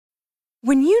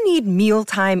When you need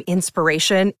mealtime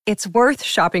inspiration, it's worth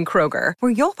shopping Kroger,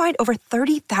 where you'll find over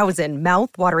 30,000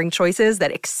 mouth-watering choices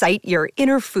that excite your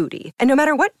inner foodie. And no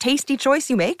matter what tasty choice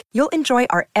you make, you'll enjoy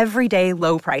our everyday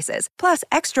low prices, plus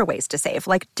extra ways to save,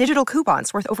 like digital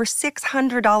coupons worth over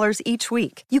 $600 each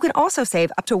week. You can also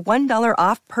save up to $1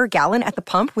 off per gallon at the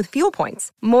pump with fuel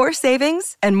points. More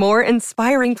savings and more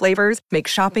inspiring flavors make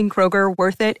shopping Kroger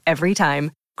worth it every time.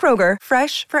 Kroger,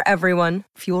 fresh for everyone.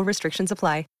 Fuel restrictions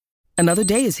apply. Another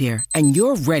day is here, and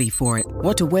you're ready for it.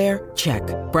 What to wear? Check.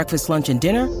 Breakfast, lunch, and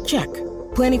dinner? Check.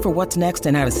 Planning for what's next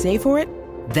and how to save for it?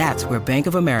 That's where Bank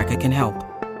of America can help.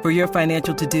 For your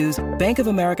financial to-dos, Bank of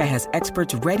America has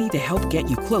experts ready to help get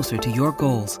you closer to your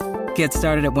goals. Get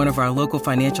started at one of our local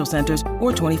financial centers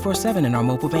or 24/7 in our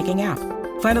mobile banking app.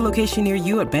 Find a location near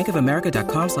you at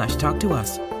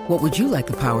bankofamerica.com/talktous. What would you like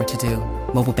the power to do?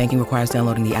 Mobile banking requires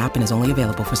downloading the app and is only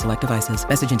available for select devices.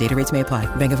 Message and data rates may apply.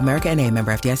 Bank of America N.A.,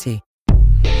 member FDIC.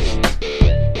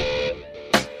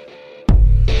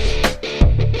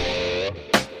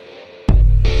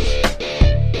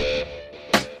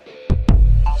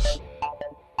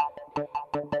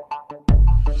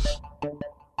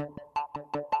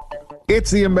 It's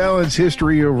the Imbalanced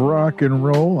History of Rock and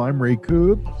Roll. I'm Ray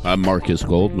Coob. I'm Marcus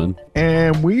Goldman.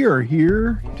 And we are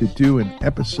here to do an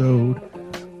episode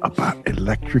about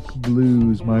electric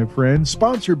blues, my friends.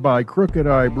 Sponsored by Crooked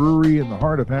Eye Brewery in the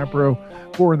heart of Hapro.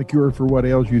 Pouring the cure for what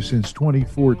ails you since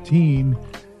 2014.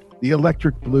 The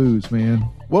electric blues, man.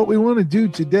 What we want to do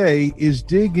today is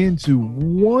dig into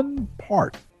one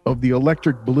part of the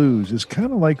electric blues. It's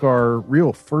kind of like our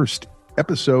real first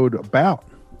episode about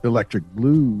electric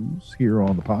blues here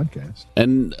on the podcast.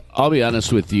 And I'll be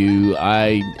honest with you,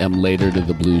 I am later to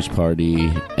the blues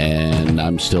party and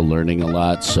I'm still learning a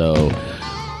lot, so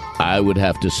I would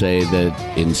have to say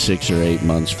that in 6 or 8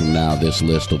 months from now, this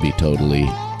list will be completely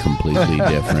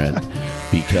different.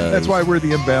 Because that's why we're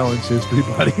the Imbalanced History,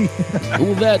 buddy.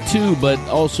 Well, that too, but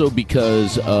also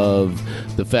because of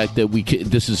the fact that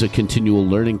this is a continual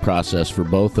learning process for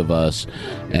both of us,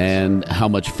 and how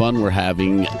much fun we're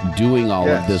having doing all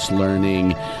of this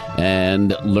learning,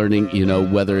 and learning,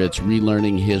 whether it's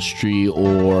relearning history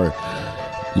or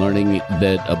learning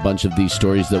that a bunch of these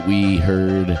stories that we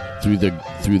heard through the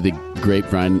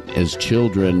grapevine as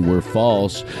children were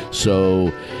false.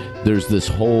 So there's this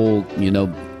whole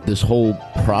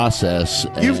process.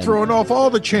 You've thrown off all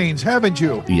the chains, haven't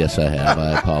you? Yes, I have.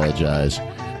 I apologize.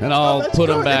 And I'll put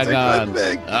them back on. All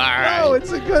right. No,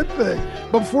 it's a good thing.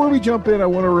 Before we jump in, I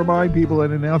want to remind people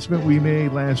an announcement we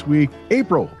made last week.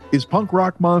 April is Punk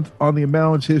Rock Month on the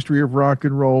Imbalanced History of Rock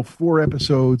and Roll. 4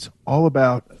 episodes all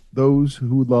about those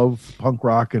who love punk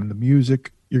rock and the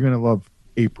music. You're going to love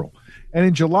April. And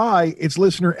in July, it's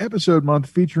Listener Episode Month,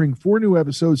 featuring 4 new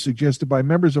episodes suggested by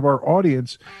members of our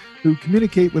audience who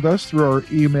communicate with us through our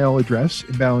email address,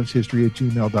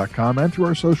 imbalancedhistory@gmail.com, and through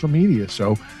our social media.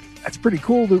 So that's pretty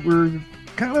cool that we're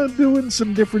kind of doing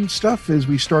some different stuff as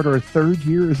we start our 3rd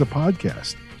year as a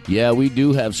podcast. Yeah, we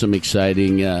do have some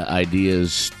exciting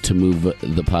ideas to move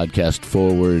the podcast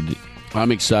forward.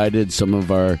 I'm excited. Some of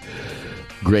our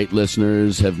great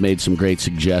listeners have made some great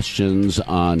suggestions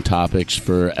on topics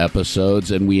for episodes,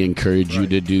 and we encourage you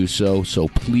to do so. So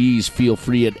please feel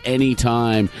free at any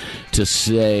time to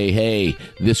say, hey,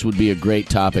 this would be a great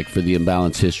topic for the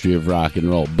Imbalanced History of Rock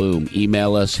and Roll. Boom.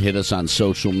 Email us, hit us on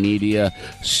social media.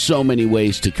 So many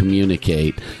ways to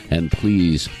communicate. And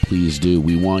please, please do.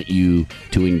 We want you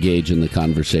to engage in the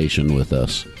conversation with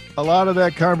us. A lot of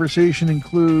that conversation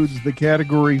includes the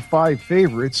category 5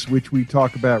 favorites, which we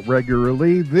talk about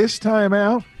regularly. This time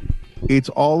out, it's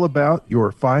all about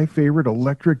your 5 favorite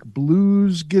electric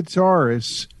blues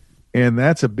guitarists, and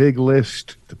that's a big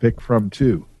list to pick from,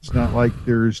 too. It's not like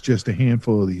there's just a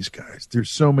handful of these guys.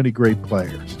 There's so many great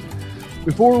players.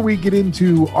 Before we get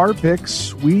into our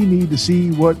picks, we need to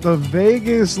see what the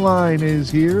Vegas line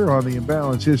is here on the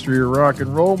Imbalanced History of Rock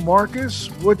and Roll. Marcus,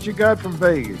 what you got from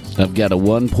Vegas? I've got a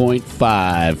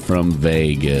 1.5 from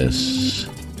Vegas. A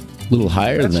little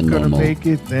higher than normal.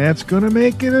 That's going to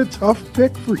make it a tough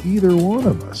pick for either one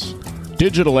of us.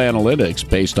 Digital analytics,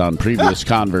 based on previous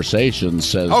conversations,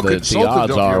 says that the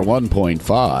odds are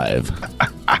 1.5.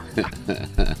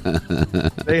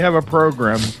 They have a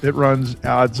program that runs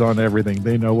odds on everything.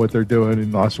 They know what they're doing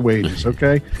in Las Vegas,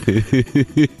 okay?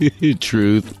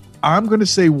 Truth. I'm going to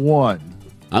say 1.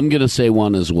 I'm going to say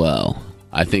 1 as well.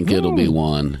 I think it'll be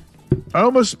 1. I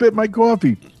almost spit my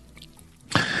coffee.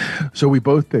 So we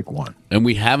both pick 1. And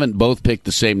we haven't both picked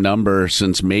the same number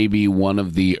since maybe one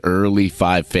of the early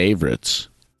 5 favorites.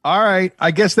 All right.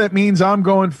 I guess that means I'm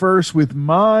going first with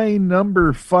my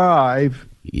number 5.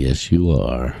 Yes, you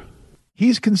are.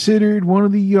 He's considered one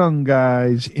of the young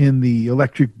guys in the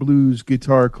electric blues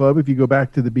guitar club. If you go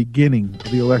back to the beginning of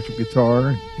the electric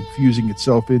guitar, infusing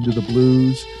itself into the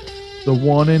blues, the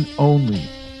one and only,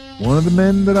 one of the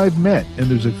men that I've met,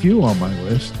 and there's a few on my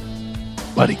list,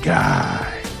 Buddy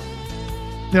Guy.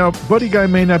 Now, Buddy Guy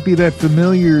may not be that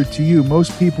familiar to you.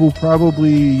 Most people,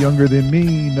 probably younger than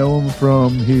me, know him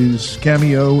from his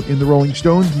cameo in the Rolling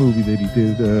Stones movie that he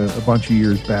did a bunch of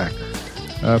years back,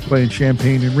 playing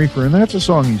Champagne and Reefer. And that's a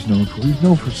song he's known for. He's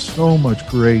known for so much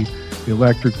great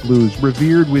electric blues,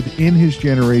 revered within his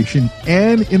generation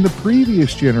and in the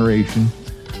previous generation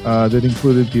that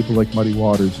included people like Muddy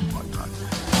Waters and whatnot.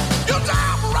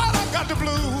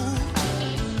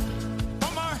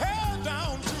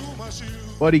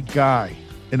 Buddy Guy,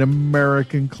 an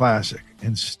American classic,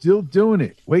 and still doing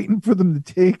it, waiting for them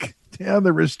to take down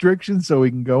the restrictions so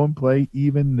he can go and play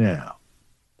even now.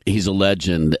 He's a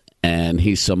legend, and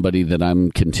he's somebody that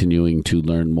I'm continuing to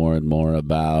learn more and more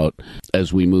about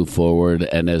as we move forward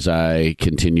and as I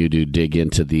continue to dig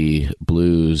into the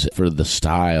blues. For the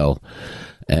style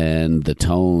and the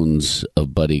tones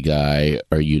of Buddy Guy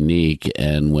are unique,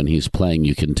 and when he's playing,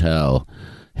 you can tell,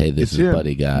 hey, this is him.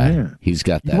 Buddy Guy. Yeah. He's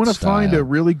got that. You want to find a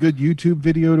really good YouTube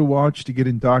video to watch to get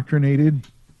indoctrinated?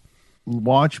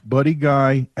 Watch Buddy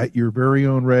Guy at your very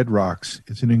own Red Rocks.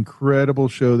 It's an incredible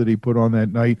show that he put on that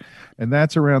night, and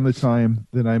that's around the time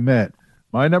that I met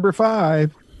my number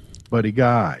 5, Buddy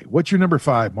Guy. What's your number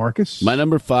 5, Marcus? My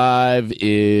number 5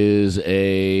 is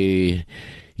a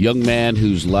young man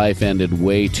whose life ended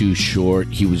way too short.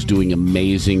 He was doing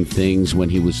amazing things when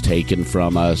he was taken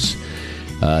from us.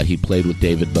 He played with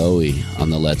David Bowie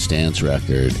on the Let's Dance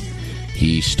record.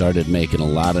 He started making a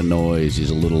lot of noise. He's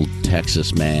a little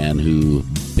Texas man who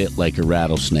bit like a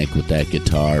rattlesnake with that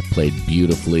guitar, played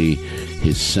beautifully.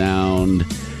 His sound,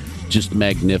 just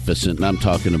magnificent. And I'm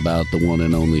talking about the one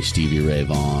and only Stevie Ray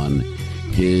Vaughan.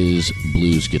 His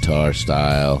blues guitar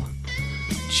style,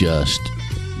 just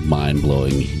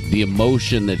mind-blowing. The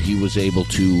emotion that he was able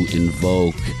to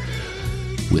invoke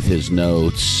with his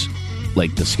notes,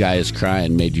 like The Sky Is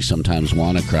Crying, made you sometimes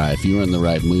want to cry. If you were in the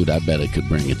right mood, I bet it could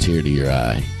bring a tear to your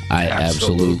eye. I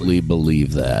absolutely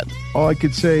believe that. All I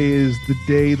could say is the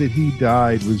day that he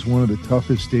died was one of the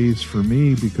toughest days for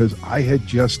me because I had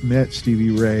just met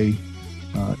Stevie Ray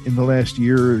in the last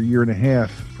year and a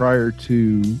half prior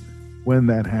to when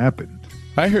that happened.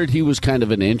 I heard he was kind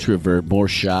of an introvert, more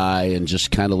shy, and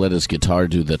just kind of let his guitar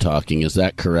do the talking. Is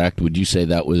that correct? Would you say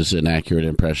that was an accurate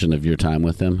impression of your time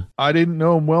with him? I didn't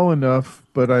know him well enough,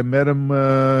 but I met him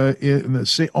in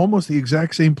the almost the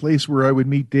exact same place where I would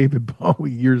meet David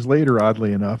Bowie years later,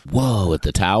 oddly enough. Whoa, at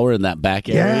the tower in that back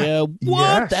area? What?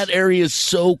 Yes. That area is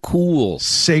so cool.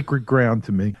 Sacred ground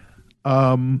to me.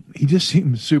 He just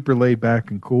seemed super laid back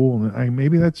and cool. And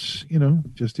maybe that's,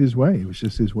 just his way. It was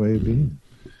just his way of being.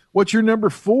 What's your number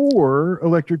 4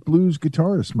 electric blues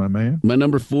guitarist, my man? My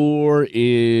number 4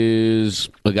 is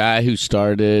a guy who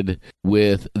started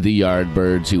with the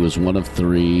Yardbirds. He was one of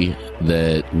 3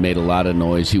 that made a lot of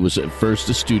noise. He was at first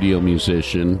a studio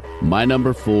musician. My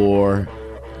number 4,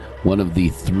 one of the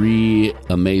 3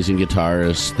 amazing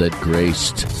guitarists that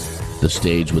graced the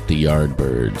stage with the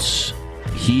Yardbirds.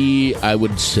 He, I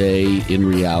would say, in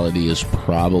reality, is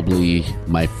probably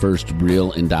my first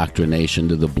real indoctrination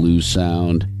to the blues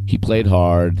sound. He played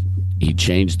hard. He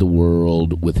changed the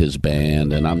world with his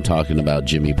band, and I'm talking about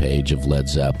Jimmy Page of Led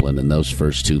Zeppelin, and those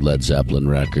first 2 Led Zeppelin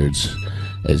records,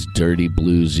 as dirty,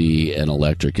 bluesy, and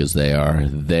electric as they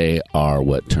are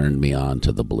what turned me on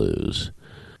to the blues.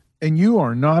 And you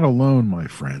are not alone, my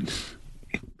friend.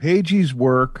 Pagey's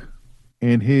work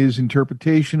and his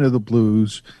interpretation of the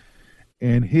blues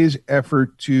and his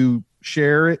effort to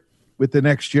share it with the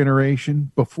next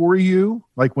generation before you,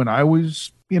 like when I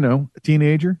was, a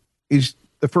teenager, is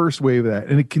the first wave of that.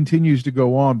 And it continues to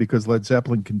go on because Led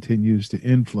Zeppelin continues to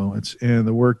influence. And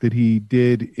the work that he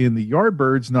did in the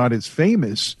Yardbirds, not as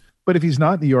famous, but if he's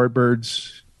not in the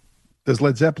Yardbirds, does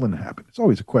Led Zeppelin happen? It's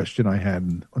always a question I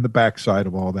had on the backside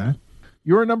of all that.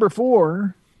 Your number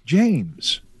 4,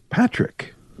 James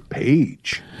Patrick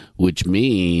Page. Which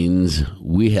means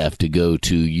we have to go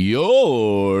to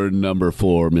your number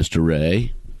 4, Mr.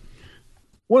 Ray.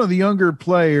 One of the younger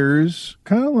players,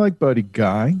 kind of like Buddy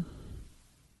Guy,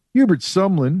 Hubert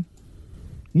Sumlin.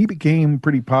 He became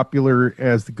pretty popular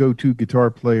as the go-to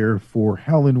guitar player for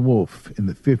Howlin' Wolf in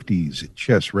the 50s at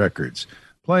Chess Records,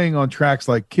 playing on tracks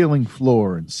like Killing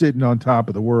Floor and Sitting on Top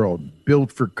of the World,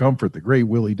 Built for Comfort, the great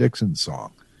Willie Dixon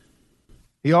song.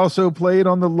 He also played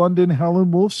on the London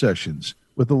Howlin' Wolf sessions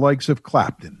with the likes of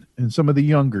Clapton and some of the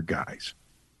younger guys.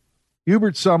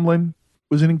 Hubert Sumlin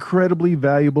was an incredibly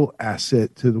valuable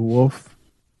asset to the Wolf.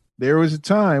 there was a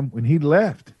time when he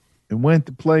left and went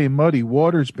to play in Muddy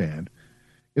Waters' band.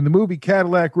 In the movie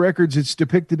Cadillac Records, it's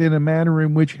depicted in a manner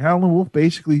in which Howlin' Wolf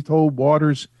basically told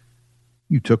Waters,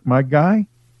 "You took my guy.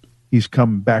 He's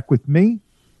coming back with me.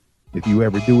 If you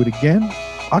ever do it again,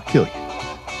 I'll kill you."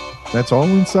 That's all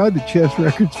inside the Chess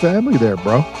Records family there,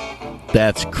 bro.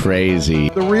 That's crazy.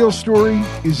 The real story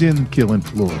is in Killin'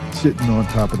 Floyd, sitting on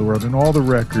top of the world, and all the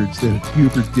records that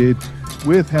Hubert did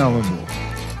with Howlin' Wolf,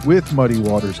 with Muddy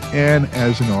Waters, and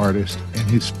as an artist, and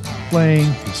his playing,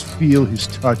 his feel, his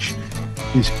touch,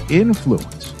 his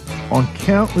influence on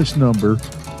countless number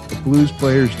of blues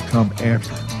players to come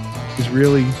after him is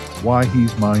really why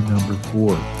he's my number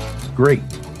 4. Great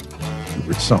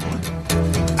Hubert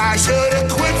Sumlin. I should have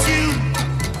quit you.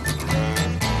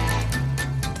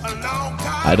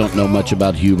 I don't know much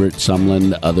about Hubert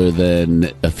Sumlin other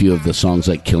than a few of the songs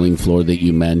like Killing Floor that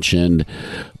you mentioned,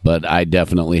 but I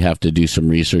definitely have to do some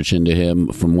research into him.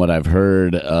 From what I've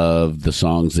heard of the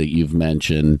songs that you've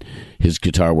mentioned, his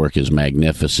guitar work is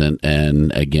magnificent,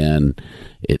 and again,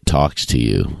 it talks to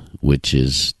you, which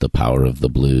is the power of the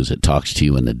blues. It talks to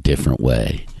you in a different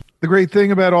way. The great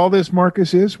thing about all this,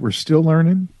 Marcus, is we're still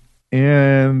learning,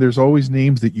 and there's always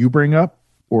names that you bring up,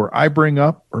 or I bring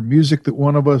up, or music that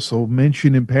one of us will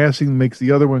mention in passing makes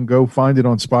the other one go find it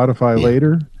on Spotify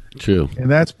later. True.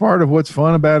 And that's part of what's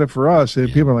fun about it for us.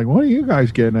 And people are like, what are you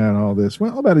guys getting out of all this?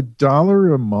 Well, about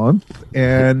 $1 a month,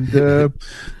 and the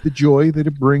joy that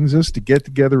it brings us to get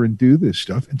together and do this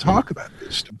stuff and talk about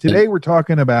this stuff. Today we're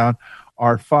talking about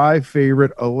our 5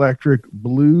 favorite electric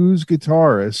blues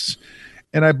guitarists.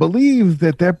 And I believe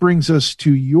that brings us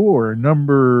to your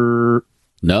number...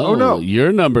 No,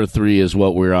 your number 3 is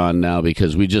what we're on now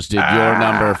because we just did your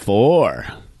number 4.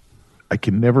 I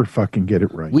can never fucking get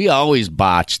it right. We always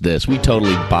botch this. We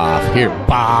totally boff. Here,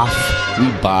 boff. We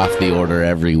boff the order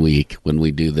every week when we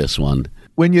do this one.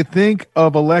 When you think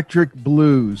of electric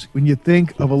blues,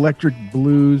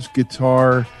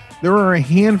 guitar, there are a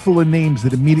handful of names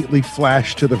that immediately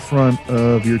flash to the front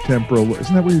of your temporal.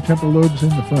 Isn't that where your temporal lobe's in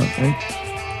the front, right?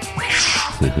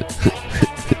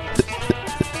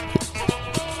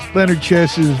 Leonard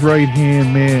Chess's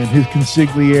right-hand man, his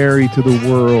consigliere to the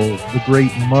world, the great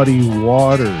Muddy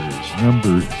Waters,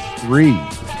 number 3.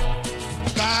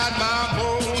 Got my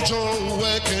mojo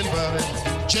working, but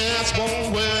chance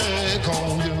won't work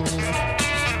on you.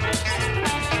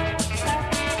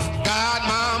 Got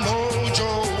my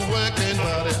mojo working,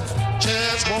 but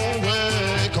chance won't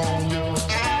work on you.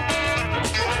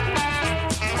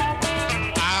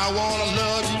 I wanna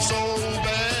love you so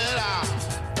bad, I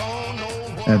don't know.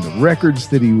 And the records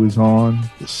that he was on,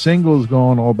 the singles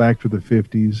going all back to the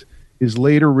 50s, his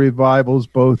later revivals,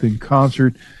 both in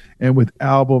concert and with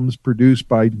albums produced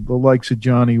by the likes of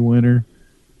Johnny Winter.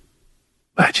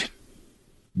 Legend.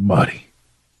 Muddy.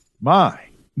 My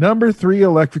number 3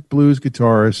 electric blues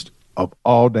guitarist of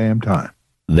all damn time.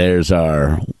 There's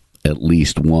our at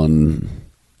least one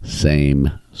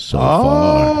same so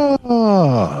far.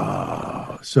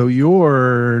 So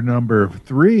your number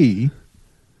 3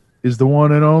 is the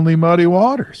one and only Muddy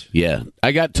Waters. Yeah.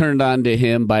 I got turned on to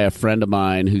him by a friend of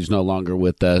mine who's no longer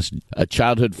with us. A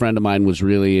childhood friend of mine was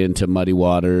really into Muddy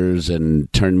Waters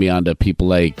and turned me on to people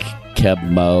like Keb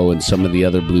Mo and some of the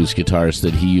other blues guitarists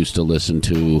that he used to listen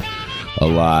to a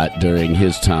lot during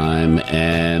his time.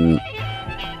 And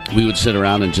we would sit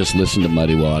around and just listen to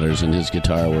Muddy Waters, and his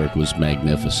guitar work was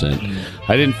magnificent.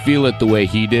 I didn't feel it the way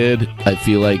he did. I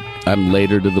feel like I'm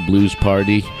later to the blues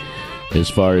party as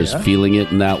far as feeling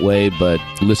it in that way, but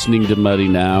listening to Muddy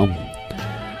now,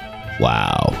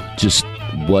 wow, just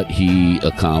what he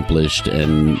accomplished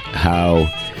and how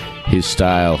his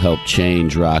style helped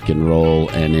change rock and roll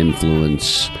and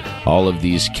influence all of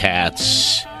these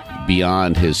cats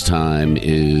beyond his time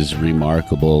is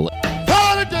remarkable.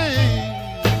 40 days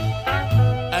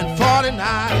and 40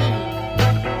 nights,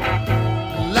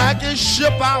 like a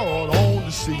ship out on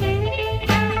the sea.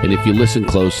 And if you listen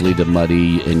closely to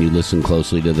Muddy and you listen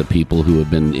closely to the people who have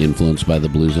been influenced by the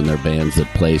blues in their bands that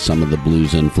play some of the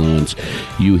blues influence,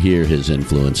 you hear his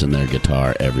influence in their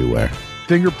guitar everywhere.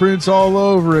 Fingerprints all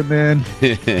over it, man.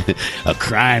 A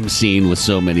crime scene with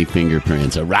so many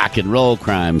fingerprints. A rock and roll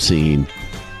crime scene.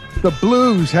 The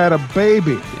blues had a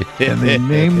baby, and they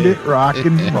named it rock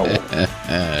and roll.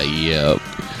 Yep.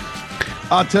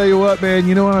 I'll tell you what, man,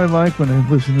 you know what I like when I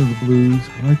listen to the blues?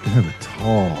 I like to have a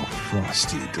tall,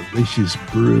 frosty, delicious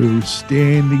brew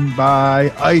standing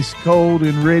by, ice cold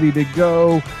and ready to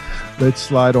go. Let's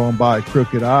slide on by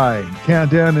Crooked Eye and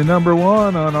count down to number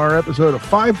 1 on our episode of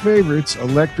 5 favorites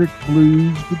electric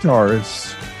blues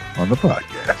guitarists on the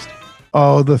podcast.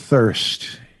 Oh, the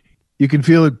thirst. You can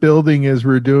feel it building as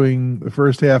we're doing the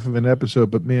first half of an episode,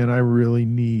 but man, I really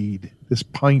need this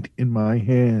pint in my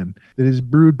hand that is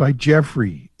brewed by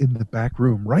Jeffrey in the back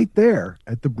room right there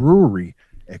at the brewery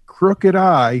at Crooked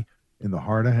Eye in the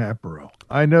heart of Hatboro.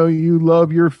 I know you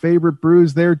love your favorite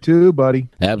brews there too, buddy.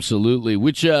 Absolutely.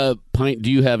 Which pint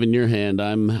do you have in your hand?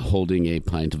 I'm holding a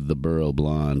pint of the Burro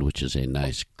Blonde, which is a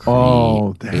nice cream.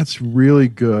 Oh, that's really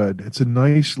good. It's a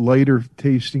nice, lighter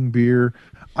tasting beer.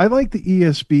 I like the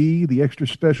ESB, the extra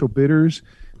special bitters,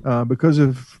 because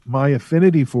of my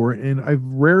affinity for it. And I've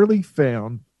rarely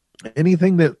found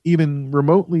anything that even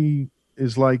remotely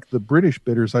is like the British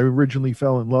bitters I originally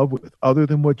fell in love with, other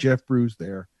than what Jeff brews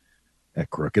there at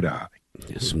Crooked Eye.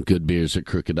 Yeah, some good beers at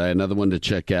Crooked Eye. Another one to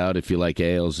check out if you like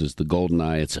ales is the Golden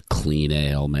Eye. It's a clean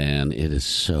ale, man. It is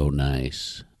so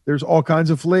nice. There's all kinds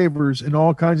of flavors and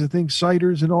all kinds of things,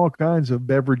 ciders and all kinds of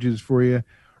beverages for you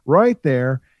right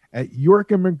there at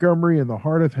York and Montgomery in the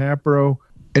heart of Hatboro.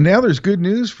 And now there's good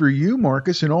news for you,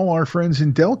 Marcus, and all our friends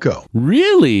in Delco.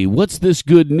 Really? What's this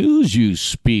good news you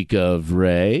speak of,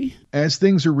 Ray? As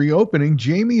things are reopening,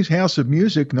 Jamie's House of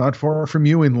Music, not far from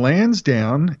you in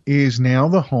Lansdowne, is now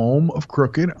the home of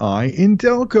Crooked Eye in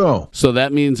Delco. So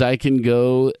that means I can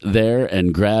go there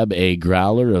and grab a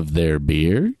growler of their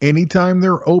beer? Anytime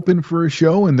they're open for a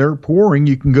show and they're pouring,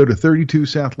 you can go to 32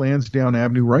 South Lansdowne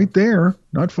Avenue right there,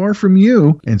 not far from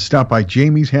you, and stop by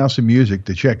Jamie's House of Music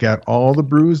to check out all the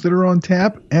brews that are on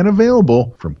tap and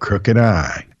available from Crooked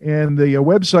Eye. And the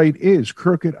website is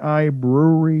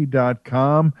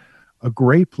crookedeyebrewery.com. A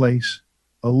great place,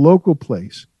 a local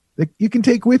place that you can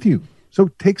take with you. So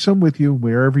take some with you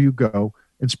wherever you go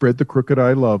and spread the Crooked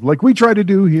Eye love like we try to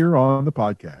do here on the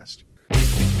podcast.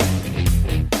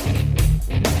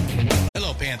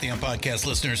 Hello, Pantheon podcast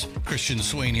listeners. Christian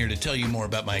Swain here to tell you more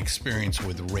about my experience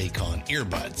with Raycon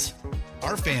earbuds.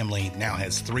 Our family now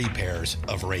has 3 pairs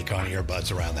of Raycon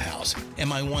earbuds around the house, and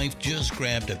my wife just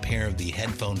grabbed a pair of the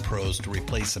Headphone Pros to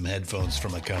replace some headphones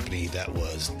from a company that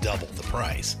was double the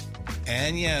price.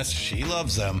 And yes, she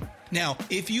loves them. Now,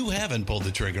 if you haven't pulled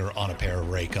the trigger on a pair of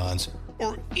Raycons,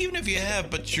 or even if you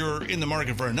have but you're in the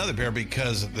market for another pair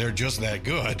because they're just that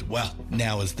good, well,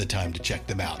 now is the time to check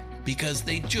them out, because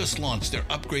they just launched their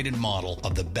upgraded model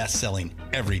of the best-selling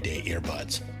everyday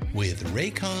earbuds. With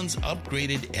Raycon's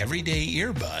upgraded everyday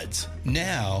earbuds,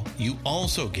 now you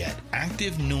also get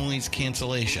active noise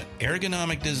cancellation,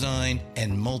 ergonomic design,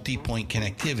 and multi-point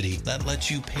connectivity that lets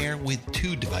you pair with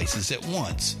 2 devices at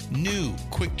once. New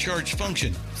quick charge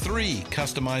function, 3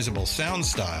 customizable sound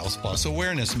styles, plus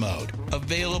awareness mode.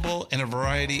 Available in a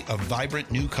variety of vibrant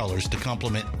new colors to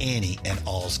complement any and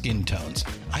all skin tones.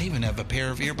 I even have a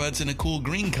pair of earbuds in a cool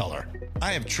green color.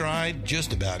 I have tried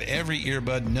just about every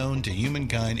earbud known to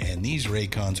humankind, and these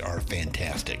Raycons are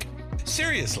fantastic.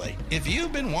 Seriously, if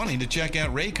you've been wanting to check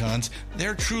out Raycons,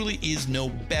 there truly is no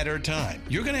better time.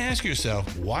 You're going to ask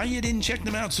yourself why you didn't check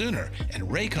them out sooner, and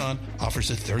Raycon offers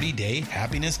a 30-day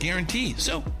happiness guarantee.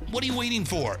 So what are you waiting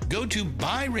for? Go to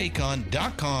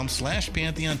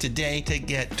buyraycon.com/Pantheon today to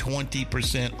get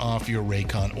 20% off your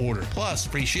Raycon order, plus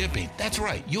free shipping. That's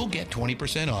right, you'll get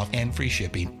 20% off and free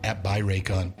shipping at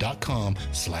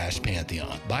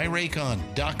buyraycon.com/Pantheon.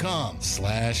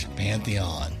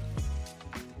 buyraycon.com/Pantheon.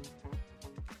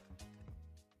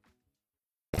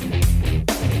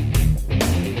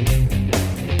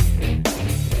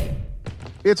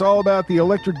 It's all about the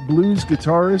electric blues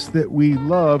guitarist that we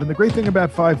love. And the great thing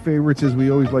about 5 favorites, as we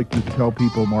always like to tell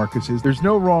people, Marcus, is there's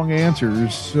no wrong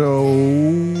answers. So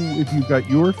if you've got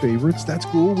your favorites, that's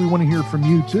cool. We want to hear from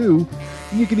you too.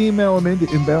 And you can email them into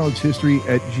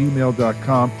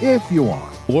imbalancehistory@gmail.com if you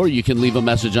want. Or you can leave a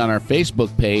message on our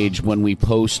Facebook page when we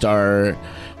post our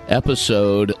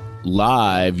episode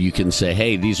live. You can say,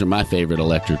 hey, these are my favorite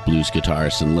electric blues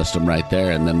guitarists, and list them right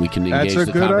there, and then we can engage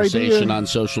the conversation on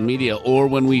social media. Or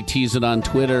when we tease it on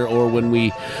Twitter, or when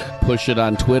we push it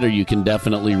on Twitter, you can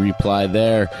definitely reply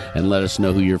there and let us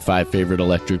know who your 5 favorite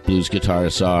electric blues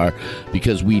guitarists are,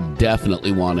 because we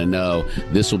definitely want to know.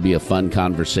 This will be a fun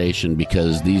conversation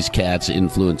because these cats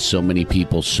influence so many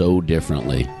people so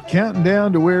differently. Counting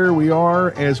down to where we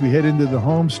are as we head into the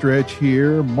home stretch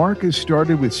here. Marcus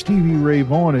started with Stevie Ray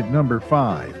Vaughan at number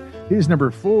 5. His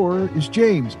number 4 is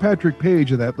James Patrick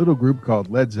Page of that little group called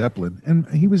Led Zeppelin, and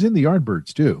he was in the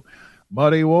Yardbirds too.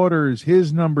 Muddy Waters,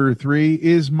 his number 3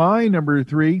 is my number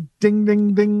 3. Ding,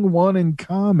 ding, ding, one in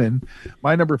common.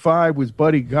 My number 5 was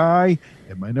Buddy Guy,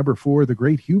 and my number 4, the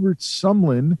great Hubert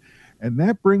Sumlin. And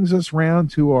that brings us round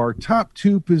to our top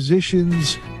 2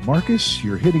 positions. Marcus,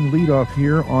 you're hitting leadoff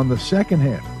here on the second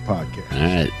half of the podcast. All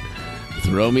right.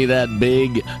 Throw me that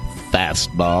big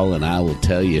fastball, and I will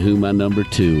tell you who my number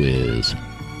 2 is.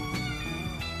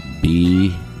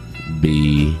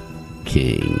 B.B.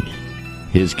 King.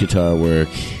 His guitar work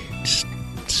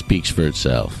speaks for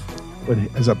itself. But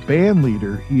as a band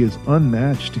leader, he is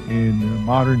unmatched in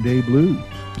modern-day blues.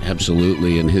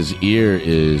 Absolutely, and his ear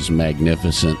is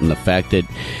magnificent, and the fact that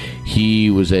he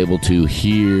was able to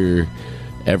hear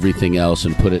everything else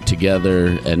and put it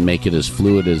together and make it as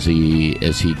fluid as he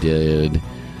did,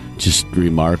 just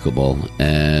remarkable.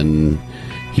 And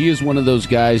he is one of those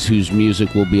guys whose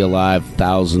music will be alive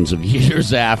thousands of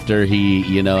years after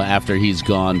after he's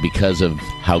gone, because of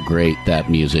how great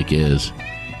that music is.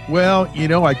 Well,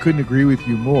 I couldn't agree with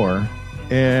you more,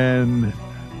 and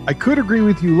I could agree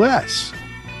with you less.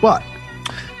 But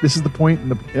this is the point in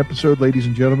the episode, ladies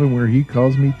and gentlemen, where he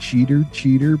calls me cheater,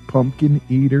 pumpkin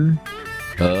eater.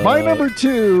 My number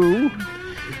 2.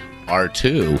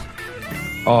 R2.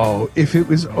 Oh, if it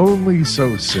was only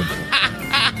so simple.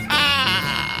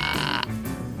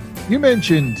 You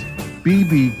mentioned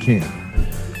B.B. King.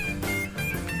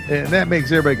 And that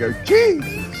makes everybody go,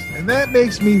 Jesus. And that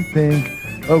makes me think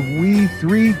of We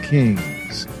Three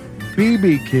Kings.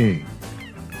 B.B. King.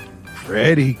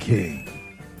 Freddie King.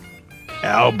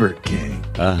 Albert King.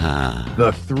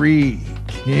 The Three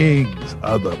Kings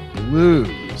of the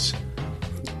Blues.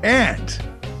 And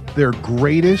their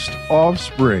greatest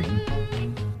offspring,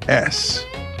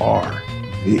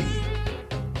 S.R.V.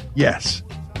 Yes,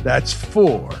 that's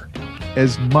 4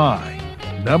 as my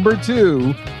number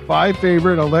 2, 5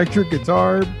 favorite electric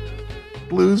guitar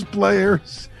blues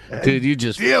players. Dude, you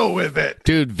just deal with it.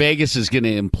 Dude, Vegas is going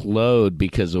to implode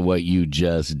because of what you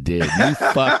just did. You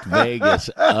fucked Vegas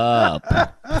up.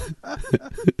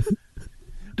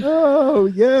 Oh,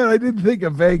 yeah, I didn't think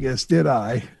of Vegas, did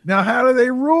I? Now, how do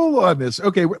they rule on this?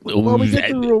 Okay, well, we get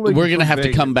the ruling. We're going to have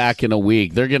Vegas. to come back in a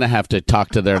week. They're going to have to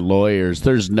talk to their lawyers.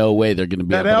 There's no way they're going to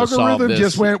be able to solve this. That algorithm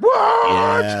just went,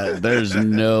 what? Yeah, there's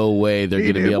no way they're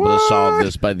going to be able to solve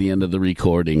this by the end of the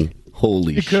recording.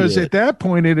 Holy shit. Because at that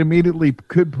point, it immediately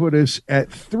could put us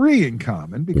at 3 in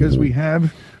common, because we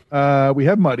have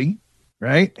Muddy,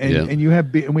 right? And you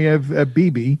have and we have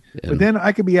BB. But then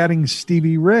I could be adding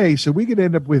Stevie Ray, so we could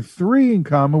end up with 3 in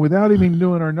common without even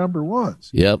doing our number 1s.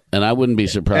 Yep, and I wouldn't be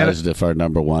surprised if our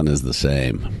number 1 is the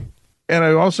same. And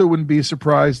I also wouldn't be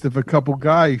surprised if a couple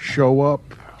guys show up.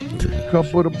 A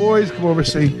couple of the boys come over and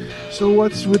say, so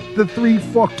what's with the 3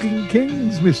 fucking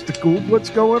kings, Mr. Cool? What's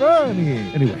going on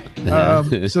here?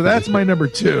 Anyway, so that's my number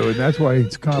 2, and that's why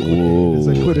it's complicated. As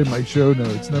I put in my show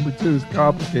notes, number 2 is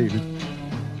complicated.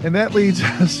 And that leads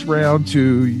us round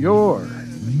to your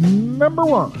number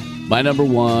 1. My number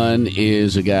 1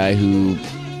 is a guy who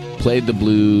played the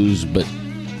blues, but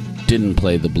didn't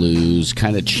play the blues,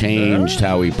 kind of changed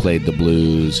how he played the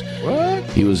blues. What?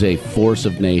 He was a force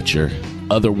of nature,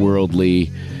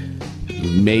 otherworldly,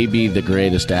 maybe the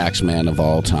greatest axeman of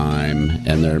all time,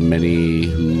 and there are many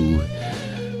who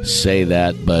say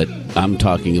that, but I'm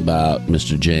talking about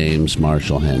Mr. James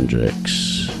Marshall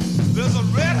Hendrix. There's a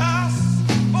red house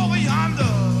over yonder.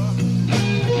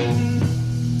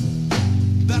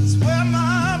 That's where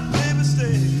my baby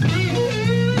stays. Yeah.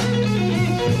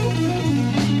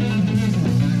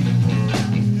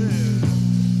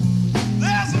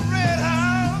 There's a red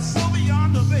house over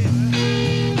yonder, baby.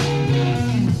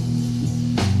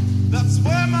 That's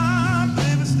where my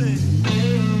baby stays.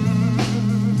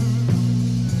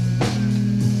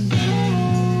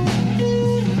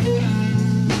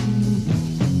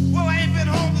 Well, I ain't been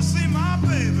home to see my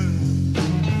baby.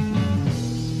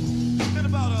 Been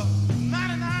about a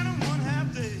 99 and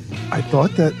 1/2 days. I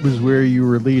thought that was where you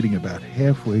were leading, about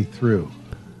halfway through.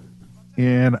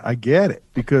 And I get it,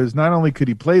 because not only could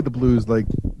he play the blues like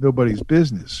nobody's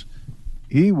business,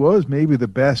 he was maybe the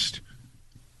best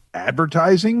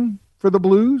advertising for the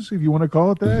blues, if you want to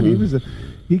call it that.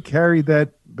 He carried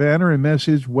that banner and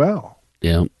message well.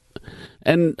 Yeah.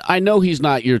 And I know he's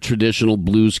not your traditional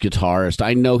blues guitarist.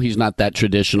 I know he's not that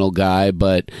traditional guy,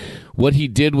 but what he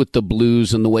did with the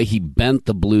blues and the way he bent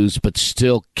the blues but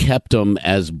still kept them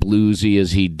as bluesy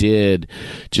as he did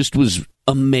just was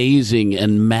amazing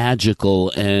and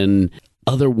magical and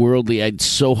otherworldly. It's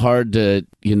so hard to,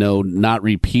 not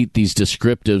repeat these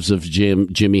descriptives of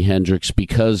Jimi Hendrix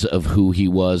because of who he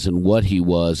was and what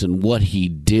he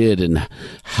did and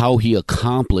how he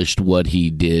accomplished what he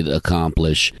did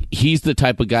accomplish. He's the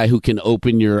type of guy who can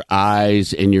open your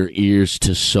eyes and your ears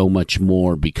to so much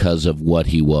more because of what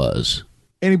he was.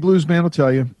 Any blues man will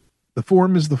tell you, the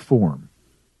form is the form.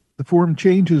 The form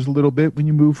changes a little bit when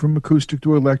you move from acoustic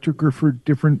to electric, or for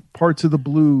different parts of the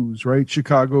blues, right?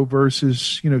 Chicago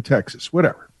versus, Texas,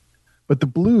 whatever. But the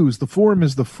blues, the form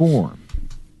is the form.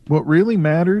 What really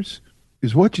matters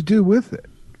is what you do with it.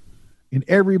 And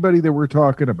everybody that we're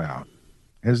talking about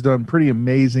has done pretty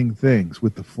amazing things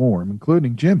with the form,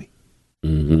 including Jimmy.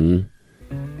 Mm-hmm.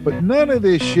 But none of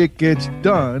this shit gets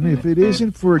done if it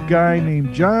isn't for a guy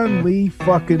named John Lee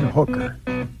fucking Hooker,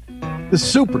 the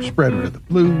super spreader of the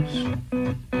blues.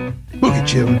 Boogie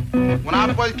chillin'. When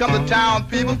I first come to town,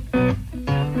 people,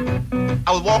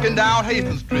 I was walking down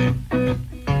Hastings Street.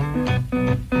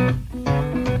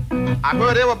 I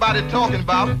heard everybody talking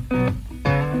about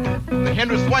the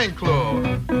Henry Swain Club.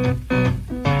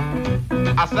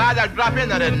 I said I'd drop in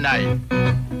there that night.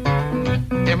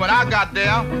 And when I got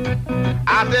there,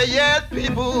 I said, yes,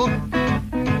 people,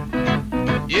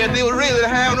 yes, they were really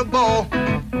having a ball.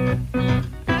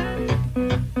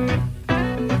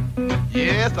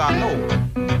 Yes, I know.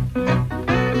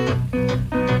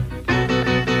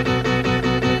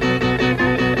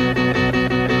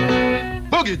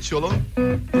 Boogie children.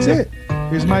 That's it.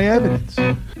 Here's my evidence.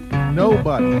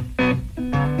 Nobody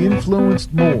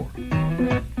influenced more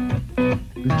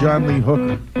than John Lee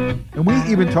Hooker. And we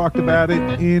even talked about it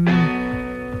in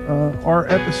our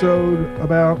episode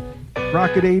about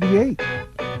Rocket 88,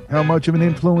 how much of an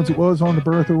influence it was on the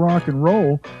birth of rock and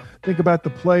roll. Think about the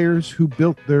players who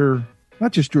built their,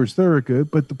 not just George Thorogood,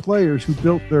 but the players who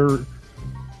built their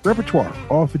repertoire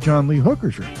off of John Lee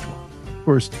Hooker's repertoire. Of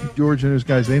course, George and those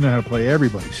guys, they know how to play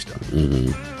everybody's stuff.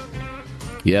 Mm-hmm.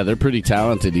 Yeah, they're pretty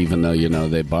talented, even though,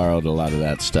 they borrowed a lot of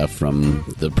that stuff from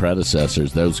the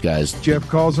predecessors. Those guys. Jeff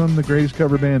calls them the greatest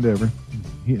cover band ever.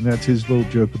 And that's his little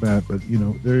joke about it. But,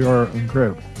 they are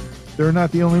incredible. They're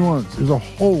not the only ones. There's a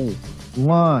whole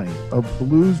line of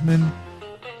bluesmen,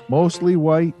 mostly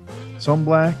white, some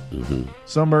black,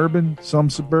 some urban, some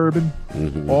suburban,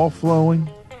 all flowing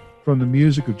from the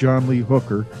music of John Lee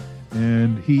Hooker.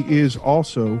 And he is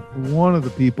also one of the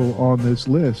people on this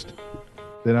list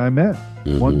that I met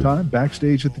one time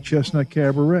backstage at the Chestnut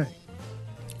Cabaret.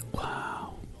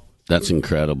 Wow, that's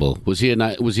incredible. Was he a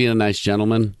nice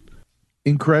gentleman?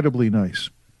 Incredibly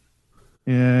nice.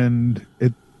 And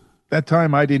at that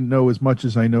time, I didn't know as much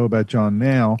as I know about John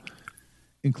now,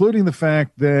 including the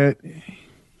fact that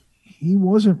he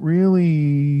wasn't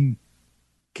really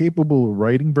capable of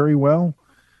writing very well.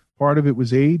 Part of it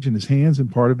was age in his hands,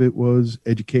 and part of it was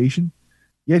education.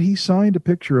 Yet he signed a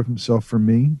picture of himself for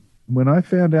me. When I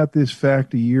found out this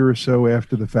fact a year or so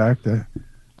after the fact,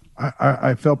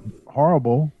 I felt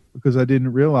horrible because I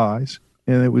didn't realize,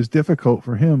 and it was difficult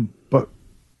for him. But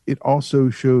it also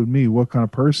showed me what kind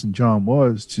of person John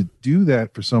was to do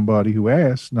that for somebody who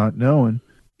asked, not knowing,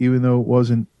 even though it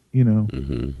wasn't,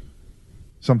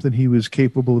 something he was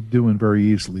capable of doing very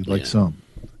easily, like some.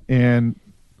 And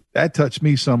that touched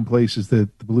me some places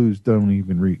that the blues don't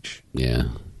even reach. Yeah.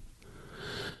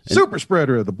 Super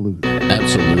spreader of the blues.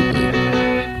 Absolutely.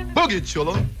 Boogie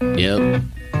children. Yep.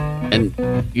 And,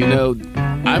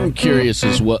 I'm curious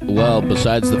as well,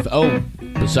 besides the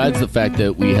fact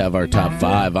that we have our top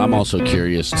 5, I'm also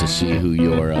curious to see who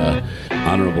your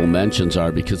honorable mentions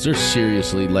are, because there's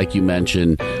seriously, like you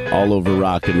mentioned, all over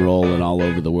rock and roll and all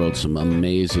over the world, some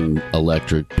amazing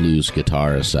electric blues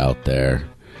guitarists out there.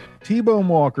 T-Bone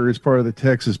Walker is part of the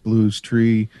Texas blues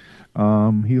tree.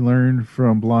 He learned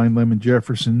from Blind Lemon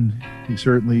Jefferson. He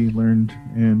certainly learned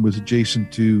and was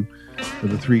adjacent to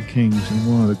the Three Kings and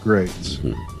one of the greats.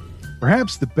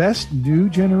 Perhaps the best new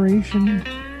generation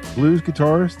blues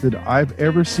guitarist that I've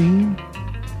ever seen,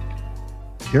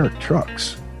 Derek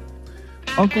Trucks.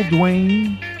 Uncle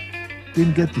Dwayne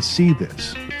didn't get to see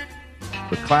this,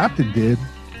 but Clapton did.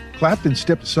 Clapton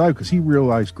stepped aside because he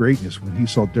realized greatness when he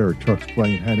saw Derek Trucks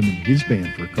play and had him in his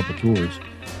band for a couple tours.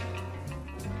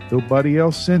 Nobody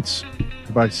else since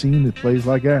have I seen that plays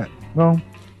like that. Well,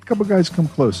 a couple guys come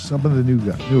close. Some of the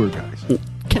newer guys.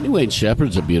 Kenny Wayne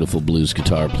Shepherd's a beautiful blues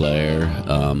guitar player.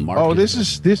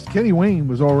 This Kenny Wayne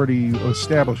was already an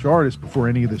established artist before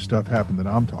any of this stuff happened that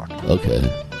I'm talking about.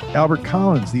 Okay. Albert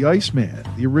Collins, the Iceman,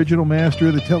 the original master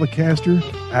of the Telecaster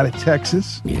out of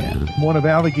Texas. Yeah. One of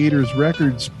Alligator's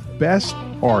Records' best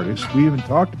artists. We haven't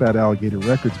talked about Alligator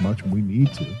Records much, and we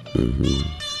need to.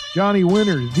 Johnny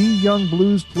Winter, the young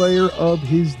blues player of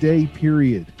his day,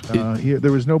 period.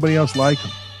 There was nobody else like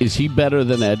him. Is he better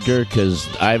than Edgar? Because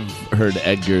I've heard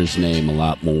Edgar's name a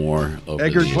lot more.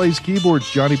 Edgar plays keyboards.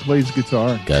 Johnny plays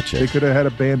guitar. Gotcha. They could have had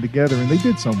a band together, and they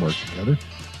did some work together.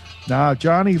 Now,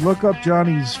 Johnny, look up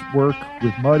Johnny's work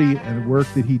with Muddy and the work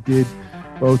that he did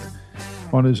both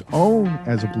on his own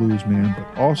as a blues man,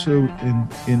 but also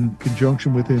in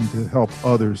conjunction with him to help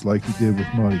others like he did with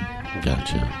Muddy.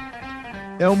 Gotcha.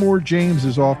 Elmore James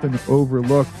is often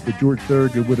overlooked, but George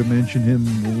Thorogood would have mentioned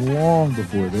him long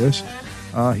before this.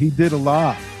 He did a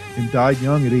lot and died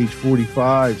young at age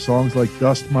 45. Songs like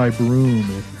Dust My Broom,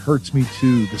 It Hurts Me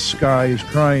Too, The Sky Is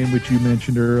Crying, which you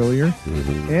mentioned earlier,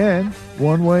 and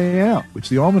One Way Out, which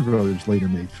the Allman Brothers later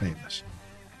made famous.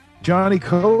 Johnny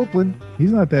Copeland,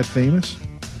 he's not that famous.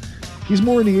 He's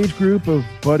more in the age group of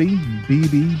Buddy and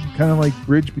BB, kind of like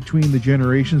bridge between the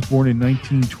generations, born in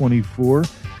 1924.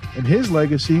 And his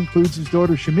legacy includes his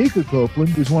daughter Shamika Copeland,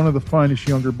 who's one of the finest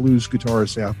younger blues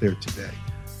guitarists out there today.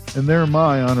 And they're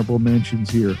my honorable mentions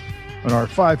here on our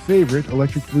 5 favorite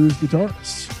electric blues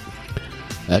guitarists.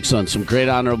 Excellent. Some great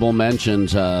honorable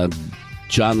mentions.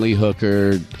 John Lee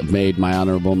Hooker made my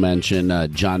honorable mention.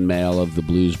 John Mayall of the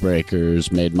Blues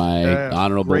Breakers made my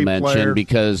honorable mention player.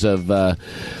 Because of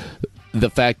the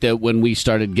fact that when we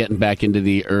started getting back into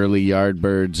the early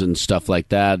Yardbirds and stuff like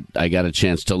that, I got a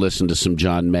chance to listen to some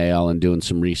John Mayall and doing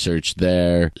some research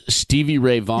there. Stevie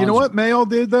Ray Vaughan. You know what Mayall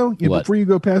did, though? Before you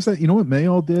go past that, you know what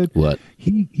Mayall did? What?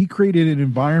 He created an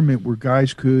environment where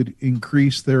guys could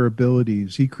increase their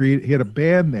abilities. He had a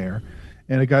band there,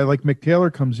 and a guy like Mick Taylor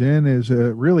comes in as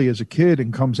a kid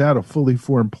and comes out a fully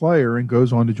formed player and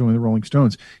goes on to join the Rolling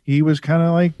Stones. He was kind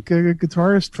of like a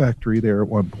guitarist factory there at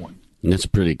one point. That's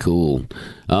pretty cool.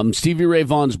 Stevie Ray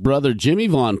Vaughan's brother, Jimmy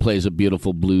Vaughan, plays a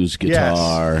beautiful blues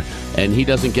guitar, and he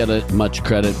doesn't get much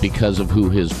credit because of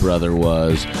who his brother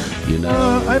was, you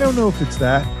know. I don't know if it's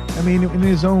that. I mean, in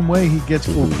his own way, he gets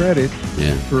full credit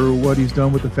for what he's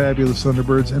done with the Fabulous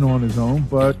Thunderbirds and on his own,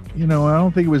 but, you know, I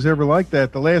don't think it was ever like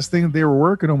that. The last thing they were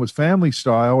working on was Family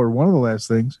Style, or one of the last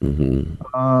things,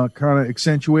 kind of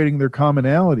accentuating their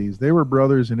commonalities. They were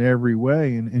brothers in every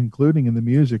way, including in the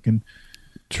music, and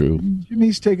true.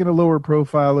 Jimmy's taken a lower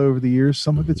profile over the years.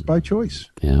 Some of it's by choice.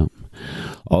 Yeah.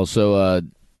 Also,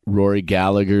 Rory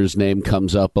Gallagher's name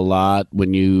comes up a lot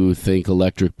when you think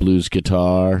electric blues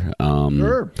guitar.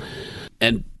 Sure.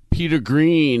 And Peter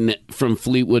Green from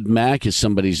Fleetwood Mac is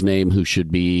somebody's name who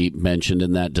should be mentioned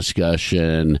in that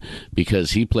discussion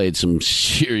because he played some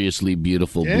seriously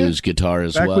beautiful blues guitar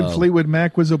as well. Back when Fleetwood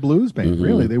Mac was a blues band,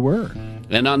 really, they were.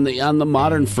 And on the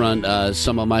modern front,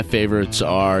 some of my favorites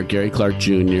are Gary Clark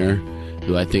Jr.,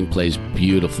 who I think plays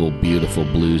beautiful, beautiful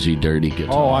bluesy, dirty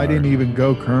guitar. Oh, I didn't even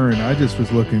go current. I just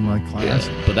was looking like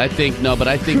classic. Yeah, but I think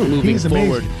moving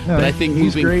forward. No, but I think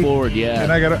moving forward,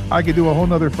 And I could do a whole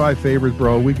nother 5 favorites,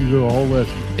 bro. We could do a whole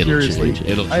list. Seriously,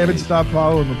 It'll I haven't stopped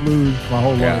following the blues my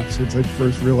whole life since I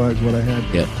first realized what I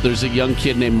had. Yeah, there's a young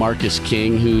kid named Marcus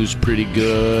King who's pretty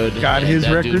good. Got his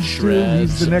records too.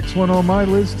 He's the next one on my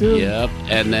list too. Yep,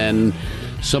 and then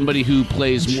somebody who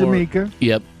plays Shamika. more.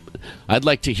 Yep. I'd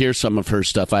like to hear some of her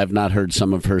stuff. I have not heard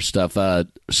some of her stuff.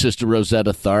 Sister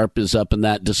Rosetta Tharpe is up in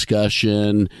that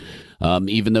discussion,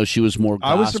 even though she was more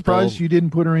gospel. I was surprised you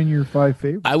didn't put her in your 5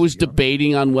 favorites. I was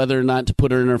debating on whether or not to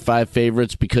put her in her 5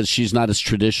 favorites because she's not as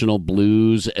traditional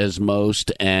blues as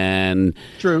most. And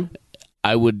true.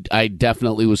 I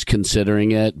definitely was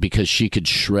considering it because she could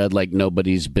shred like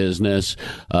nobody's business.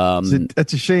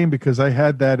 That's a shame because I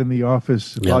had that in the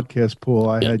Office podcast pool.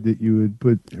 I had that you would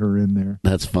put her in there.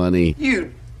 That's funny.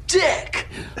 You dick!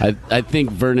 I think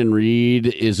Vernon Reid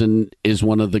is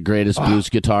one of the greatest blues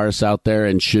guitarists out there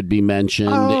and should be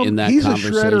mentioned in that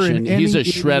conversation. He's a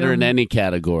shredder in any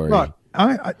category. Look,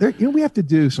 we have to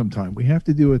do sometime. We have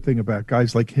to do a thing about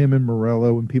guys like him and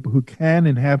Morello and people who can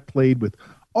and have played with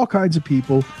all kinds of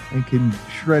people and can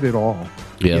shred it all.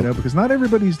 Yep. You know, because not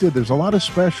everybody's did. There's a lot of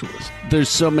specialists. There's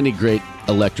so many great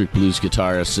electric blues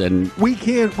guitarists, and we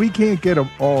can't get them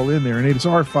all in there. And it's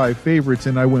our 5 favorites,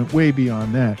 and I went way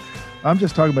beyond that. I'm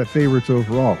just talking about favorites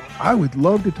overall. I would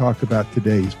love to talk about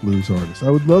today's blues artists. I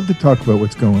would love to talk about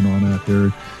what's going on out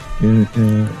there in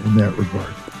that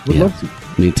regard. Would love to.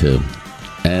 Me too.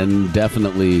 And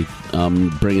definitely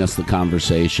bring us the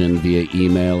conversation via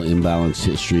email,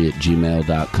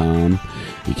 imbalancedhistory@gmail.com.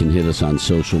 You can hit us on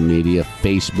social media,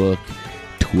 Facebook,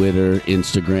 Twitter,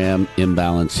 Instagram,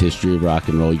 Imbalanced History of Rock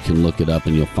and Roll. You can look it up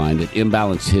and you'll find it.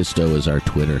 Imbalanced Histo is our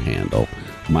Twitter handle.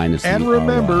 And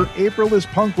remember, April is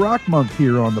Punk Rock Month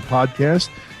here on the podcast,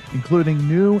 including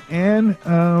new and,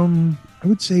 I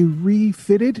would say,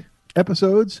 refitted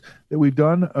episodes that we've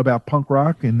done about punk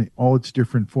rock in all its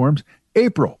different forms.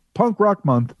 April, Punk Rock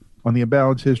Month on the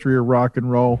Imbalanced History of Rock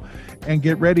and Roll. And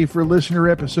get ready for Listener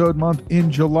Episode Month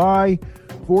in July.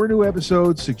 4 new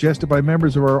episodes suggested by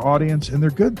members of our audience, and they're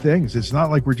good things. It's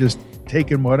not like we're just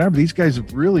taking whatever. These guys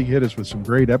have really hit us with some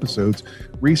great episodes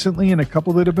recently and a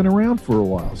couple that have been around for a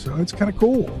while. So it's kind of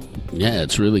cool. Yeah,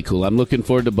 it's really cool. I'm looking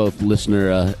forward to both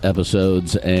listener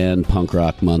episodes and Punk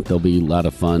Rock Month. There'll be a lot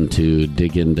of fun to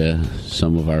dig into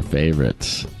some of our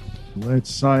favorites.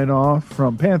 Let's sign off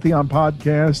from Pantheon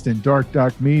Podcast and Dark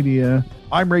Doc Media.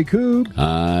 I'm Ray Koob.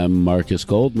 I'm Marcus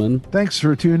Goldman. Thanks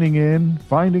for tuning in,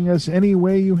 finding us any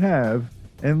way you have,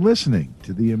 and listening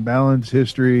to the imbalanced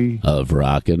history of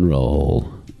rock and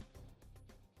roll.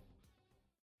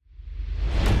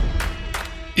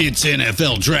 It's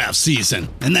NFL draft season,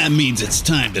 and that means it's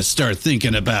time to start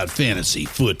thinking about fantasy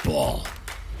football.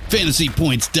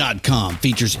 FantasyPoints.com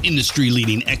features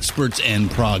industry-leading experts and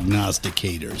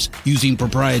prognosticators using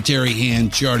proprietary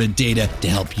hand-charted data to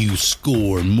help you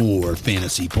score more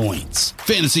fantasy points.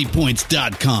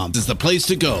 FantasyPoints.com is the place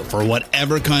to go for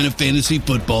whatever kind of fantasy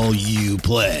football you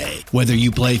play. Whether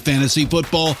you play fantasy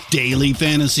football, daily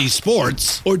fantasy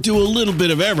sports, or do a little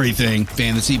bit of everything,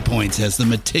 Fantasy Points has the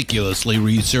meticulously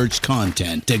researched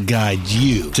content to guide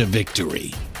you to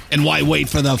victory. And why wait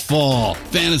for the fall?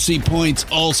 Fantasy Points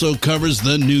also covers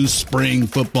the new spring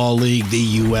football league,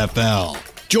 the UFL.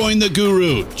 Join the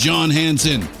guru, John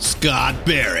Hansen, Scott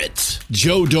Barrett,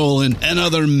 Joe Dolan, and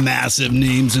other massive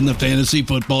names in the fantasy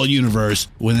football universe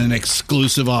with an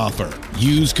exclusive offer.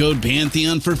 Use code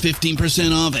Pantheon for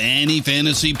 15% off any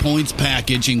Fantasy Points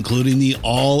package, including the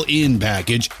all-in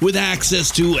package, with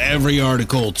access to every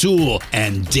article, tool,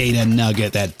 and data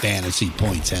nugget that Fantasy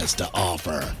Points has to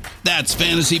offer. That's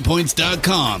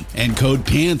FantasyPoints.com and code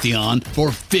Pantheon for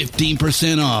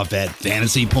 15% off at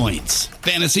Fantasy Points.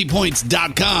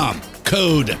 FantasyPoints.com,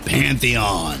 code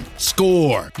Pantheon.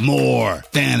 Score more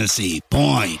fantasy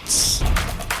points.